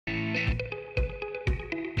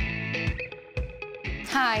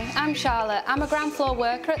Hi, I'm Charlotte. I'm a ground floor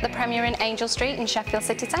worker at the Premier Inn Angel Street in Sheffield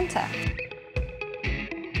city centre.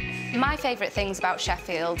 My favourite things about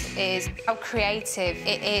Sheffield is how creative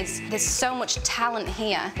it is. There's so much talent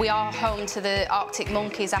here. We are home to the Arctic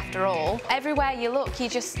monkeys after all. Everywhere you look, you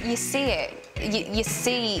see it. You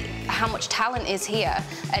see how much talent is here,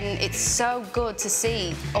 and it's so good to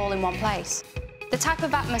see all in one place. The type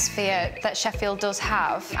of atmosphere that Sheffield does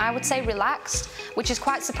have, I would say relaxed, which is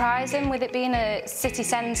quite surprising with it being a city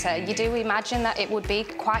centre. You do imagine that it would be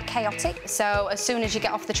quite chaotic. So as soon as you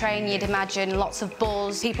get off the train, you'd imagine lots of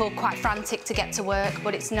buzz, people quite frantic to get to work,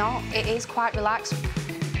 but it's not. It is quite relaxed.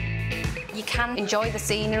 You can enjoy the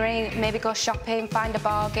scenery, maybe go shopping, find a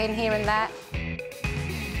bargain here and there.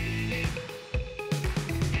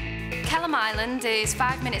 Kelham Island is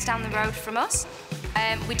 5 minutes down the road from us.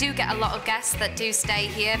 We do get a lot of guests that do stay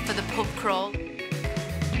here for the pub crawl.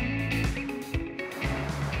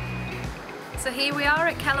 So here we are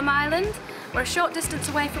at Kelham Island. We're a short distance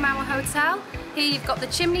away from our hotel. Here you've got the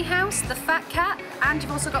Chimney House, the Fat Cat, and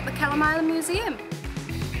you've also got the Kelham Island Museum.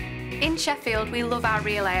 In Sheffield, we love our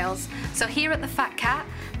real ales. So here at the Fat Cat,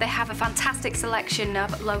 they have a fantastic selection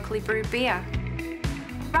of locally brewed beer.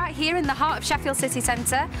 Right here in the heart of Sheffield city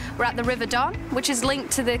centre, we're at the River Don, which is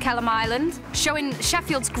linked to the Kelham Island, showing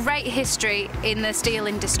Sheffield's great history in the steel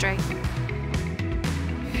industry.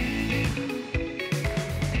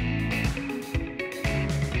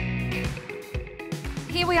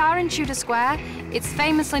 Here we are in Tudor Square. It's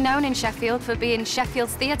famously known in Sheffield for being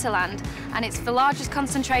Sheffield's Theatreland, and it's the largest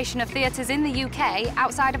concentration of theatres in the UK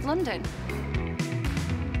outside of London.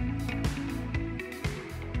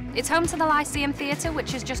 It's home to the Lyceum Theatre,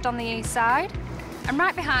 which is just on the east side. And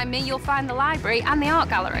right behind me, you'll find the library and the art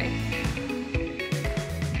gallery.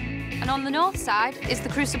 And on the north side is the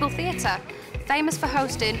Crucible Theatre, famous for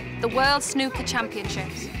hosting the World Snooker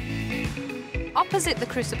Championships. Opposite the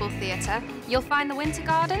Crucible Theatre, you'll find the Winter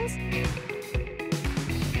Gardens.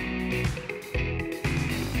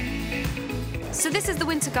 So this is the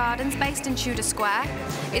Winter Gardens, based in Tudor Square.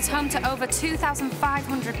 It's home to over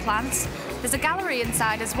 2,500 plants. There's a gallery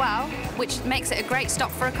inside as well, which makes it a great stop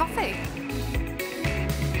for a coffee.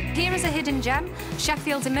 Here is a hidden gem,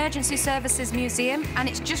 Sheffield's Emergency Services Museum, and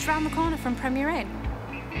it's just round the corner from Premier Inn.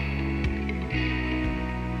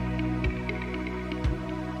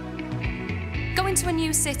 Going to a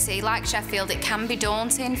new city like Sheffield, it can be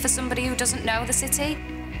daunting for somebody who doesn't know the city.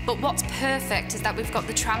 But what's perfect is that we've got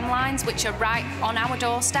the tram lines, which are right on our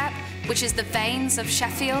doorstep, which is the veins of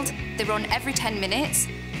Sheffield. They run every 10 minutes,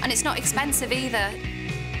 and it's not expensive either.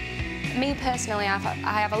 Me personally, I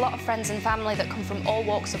have a lot of friends and family that come from all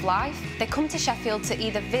walks of life. They come to Sheffield to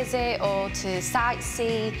either visit or to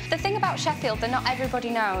sightsee. The thing about Sheffield that not everybody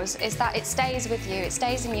knows is that it stays with you, it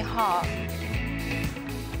stays in your heart.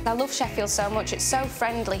 I love Sheffield so much, it's so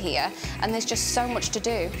friendly here, and there's just so much to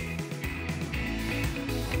do.